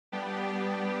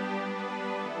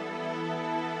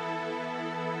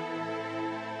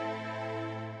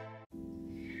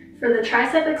For the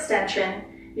tricep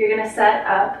extension, you're going to set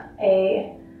up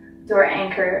a door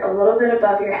anchor a little bit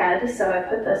above your head. So I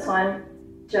put this one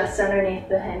just underneath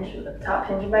the hinge, the top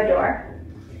hinge of my door.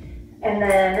 And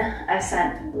then I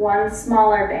sent one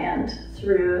smaller band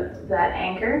through that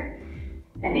anchor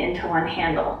and into one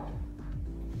handle.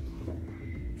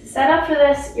 To set up for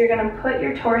this, you're going to put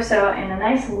your torso in a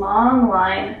nice long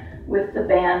line with the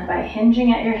band by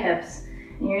hinging at your hips.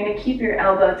 And you're going to keep your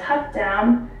elbow tucked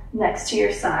down next to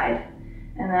your side.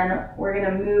 And then we're going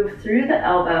to move through the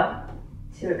elbow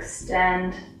to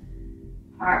extend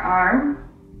our arm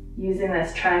using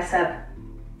this tricep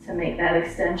to make that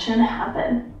extension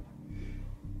happen.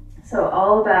 So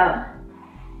all about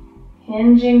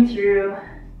hinging through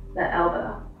the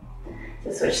elbow.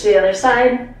 To switch to the other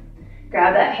side,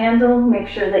 grab that handle, make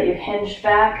sure that you've hinged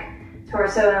back,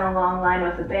 torso in a long line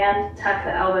with the band, tuck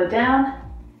the elbow down,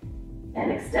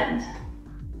 and extend.